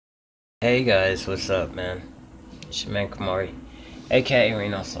Hey guys, what's up, man? It's your man Kamari, aka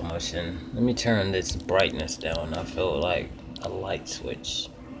Reno Slow Motion. Let me turn this brightness down. I feel like a light switch.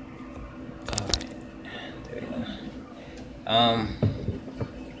 Alright, there we go. Um,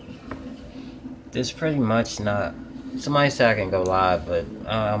 this pretty much not. Somebody said I can go live, but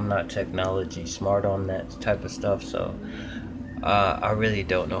I'm not technology smart on that type of stuff, so I really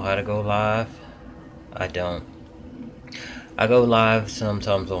don't know how to go live. I don't. I go live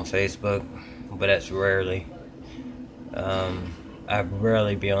sometimes on Facebook, but that's rarely. Um, I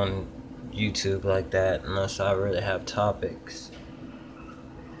rarely be on YouTube like that unless I really have topics.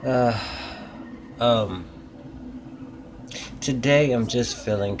 Uh, um, Today I'm just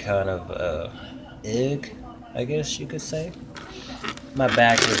feeling kind of ig, I guess you could say. My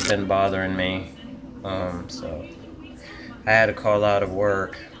back has been bothering me, so I had to call out of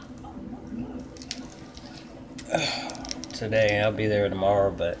work today. I'll be there tomorrow,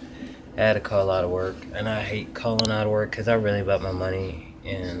 but I had to call out of work, and I hate calling out of work because I really about my money,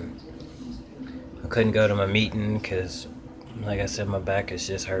 and I couldn't go to my meeting because, like I said, my back is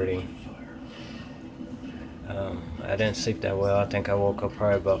just hurting. I didn't sleep that well. I think I woke up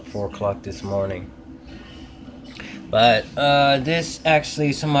probably about 4 o'clock this morning. But this actually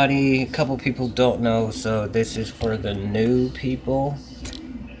a couple people don't know, so this is for the new people,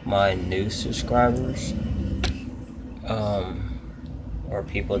 my new subscribers, or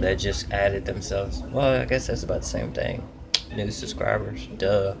people that just added themselves. Well, I guess that's about the same thing. New subscribers,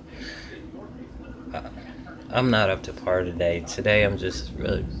 duh. I'm not up to par today. Today I'm just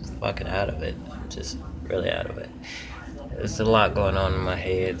really fucking out of it. I'm just really out of it. There's a lot going on in my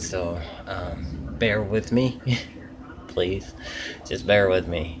head, so bear with me. Please. Just bear with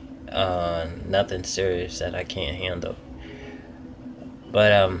me. Nothing serious that I can't handle.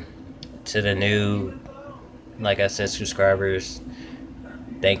 But to the new, like I said, subscribers,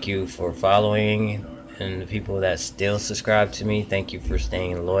 thank you for following. And the people that still subscribe to me, thank you for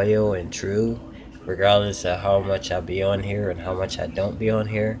staying loyal and true, regardless of how much I be on here and how much I don't be on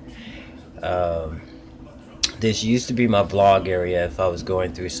here. This used to be my blog area if I was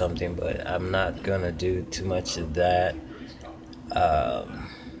going through something, but I'm not gonna do too much of that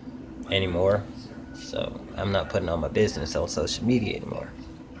anymore. So I'm not putting all my business on social media anymore.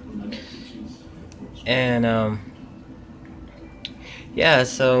 And yeah,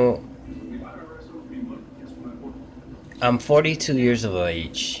 so I'm 42 years of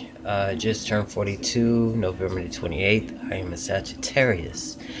age. I just turned 42, November the 28th. I am a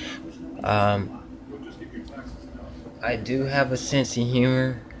Sagittarius. I do have a sense of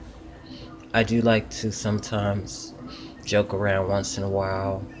humor. I do like to sometimes joke around once in a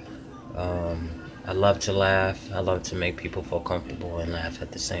while. I love to laugh. I love to make people feel comfortable and laugh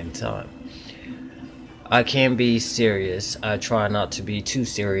at the same time. I can be serious. I try not to be too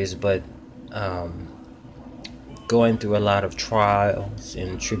serious, but going through a lot of trials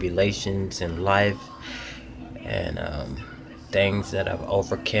and tribulations in life, and things that I've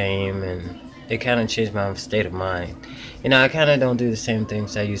overcame, and it kind of changed my state of mind. I kind of don't do the same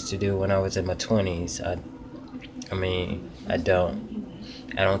things I used to do when I was in my 20s. I mean, I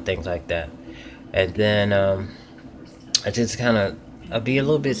don't think like that. And then I just I'll be a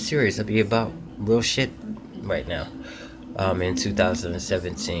little bit serious. I'll be about real shit right now. In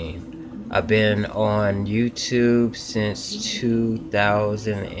 2017, I've been on YouTube since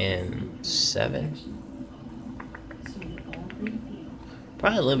 2007.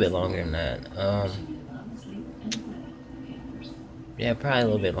 Probably a little bit longer than that. Yeah, probably a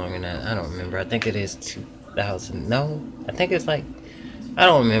little bit longer than that. I don't remember. I think it is 2000. No, I think it's like, I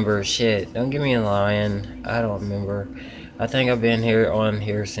don't remember shit. Don't give me a line. I don't remember. I think I've been on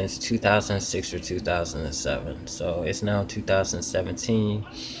here since 2006 or 2007. So it's now 2017.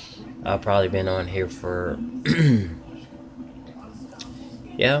 I've probably been on here for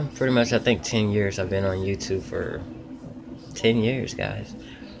yeah, pretty much I think 10 years. I've been on YouTube for 10 years, guys.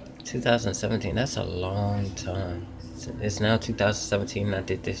 2017, that's a long time. It's now 2017. I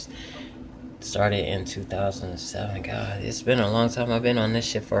did this, started in 2007. God, it's been a long time. I've been on this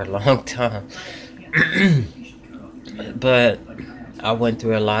shit for a long time. But I went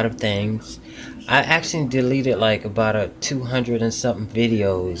through a lot of things. I actually deleted like about 200 and something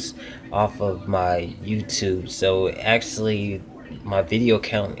videos off of my YouTube. So actually my video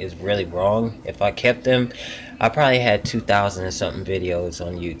count is really wrong. If I kept them, I probably had 2,000 and something videos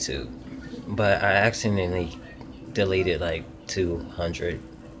on YouTube. But I accidentally deleted like 200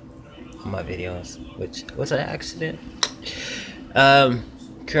 of my videos, which was an accident.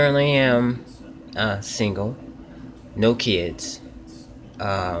 Currently am single, no kids.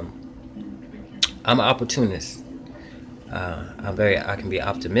 I'm an opportunist. I can be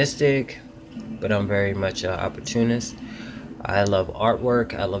optimistic, but I'm very much an opportunist. I love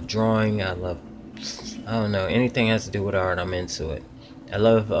artwork. I love drawing. I don't know, anything has to do with art. I'm into it. I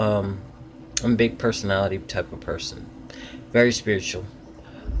love. I'm a big personality type of person. Very spiritual.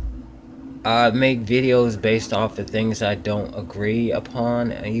 I make videos based off of things I don't agree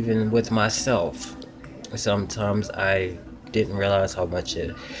upon, even with myself. Sometimes I didn't realize how much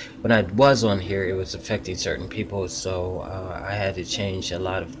it, when I was on here, it was affecting certain people. So I had to change a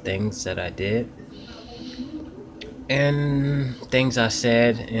lot of things that I did and things I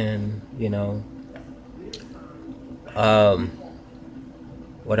said, and um,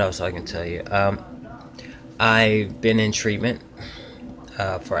 what else I can tell you. I've been in treatment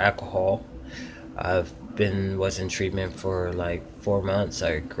for alcohol. I've been was in treatment for like 4 months.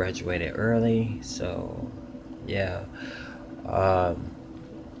 I graduated early, so yeah. Um,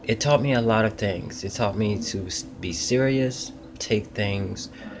 it taught me a lot of things. It taught me to be serious, take things,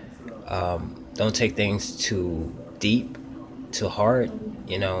 don't take things too deep, too hard.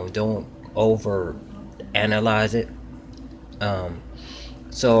 Don't over analyze it. Um,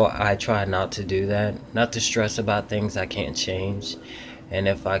 so I try not to do that, not to stress about things I can't change. And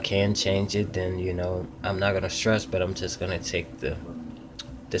if I can change it, then I'm not gonna stress, but I'm just gonna take the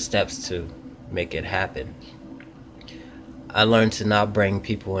steps to make it happen. I learned to not bring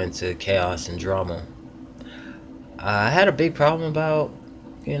people into chaos and drama. I had a big problem about,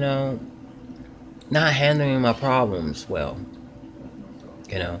 you know, not handling my problems well.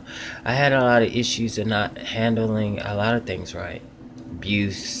 You know, I had a lot of issues in not handling a lot of things right.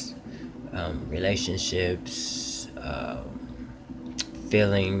 Abuse, relationships,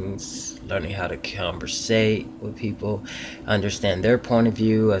 feelings, learning how to conversate with people, understand their point of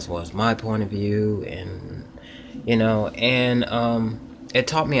view as well as my point of view, and it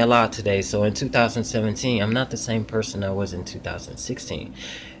taught me a lot today. So in 2017, I'm not the same person I was in 2016.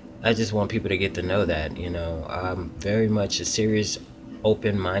 I just want people to get to know that, I'm very much a serious,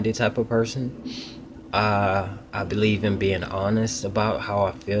 open-minded type of person. I believe in being honest about how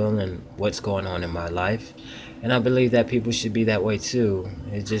I feel and what's going on in my life, and I believe that people should be that way too.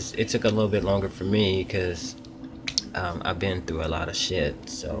 It took a little bit longer for me because I've been through a lot of shit,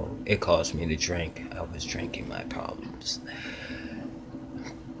 so it caused me to drink. I was drinking my problems.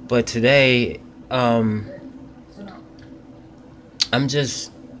 But today, I'm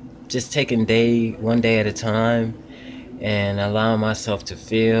just taking one day at a time, and allowing myself to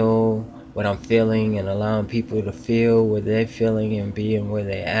feel what I'm feeling, and allowing people to feel what they're feeling and being where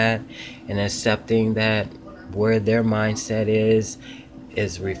they're at, and accepting that where their mindset is a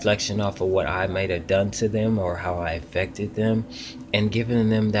reflection off of what I might have done to them or how I affected them, and giving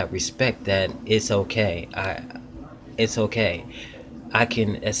them that respect that it's okay. It's okay. I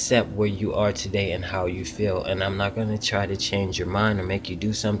can accept where you are today and how you feel, and I'm not going to try to change your mind or make you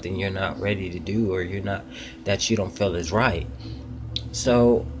do something you're not ready to do, or that you don't feel is right.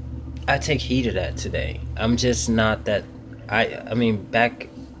 So I take heed of that today. I'm just not that. I mean,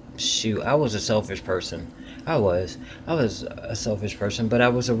 shoot, I was a selfish person. I was a selfish person, but I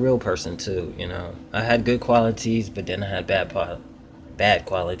was a real person too. I had good qualities, but then I had bad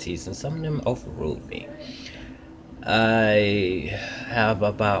qualities, and some of them overruled me. I have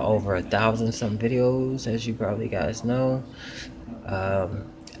about over 1,000 some videos, as you probably guys know.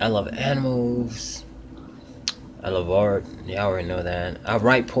 I love animals. I love art. Y'all already know that. I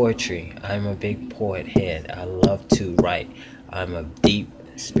write poetry. I'm a big poet head. I love to write. I'm a deep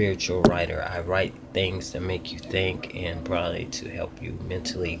spiritual writer. I write things that make you think, and probably to help you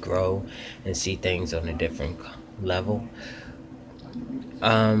mentally grow and see things on a different level.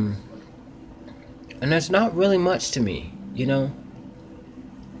 Um, and there's not really much to me,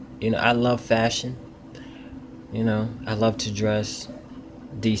 I love fashion. I love to dress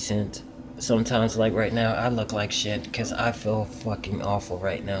decent. Sometimes, like right now, I look like shit because I feel fucking awful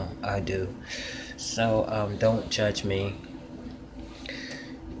right now. I do. So, don't judge me.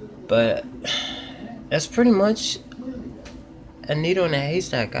 But that's pretty much a needle in a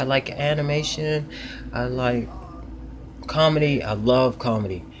haystack. I like animation. I like comedy. I love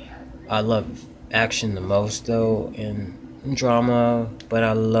comedy. I love action the most, though, and drama, but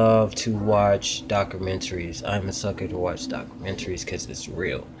I love to watch documentaries. I'm a sucker to watch documentaries because it's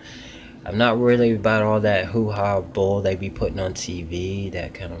real. I'm not really about all that hoo-ha bull they be putting on TV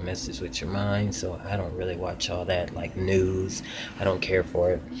that kind of messes with your mind, so I don't really watch all that, like news. I don't care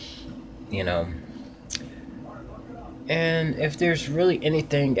for it, you know. And if there's really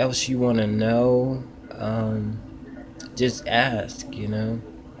anything else you want to know, just ask.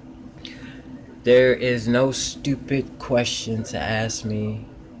 There is no stupid question to ask me.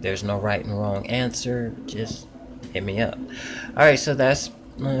 There's no right and wrong answer. Just hit me up. Alright, so that's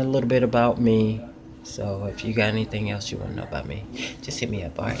a little bit about me. So if you got anything else you want to know about me, just hit me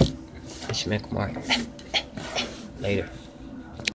up. Alright, it's your man Kumar. Later.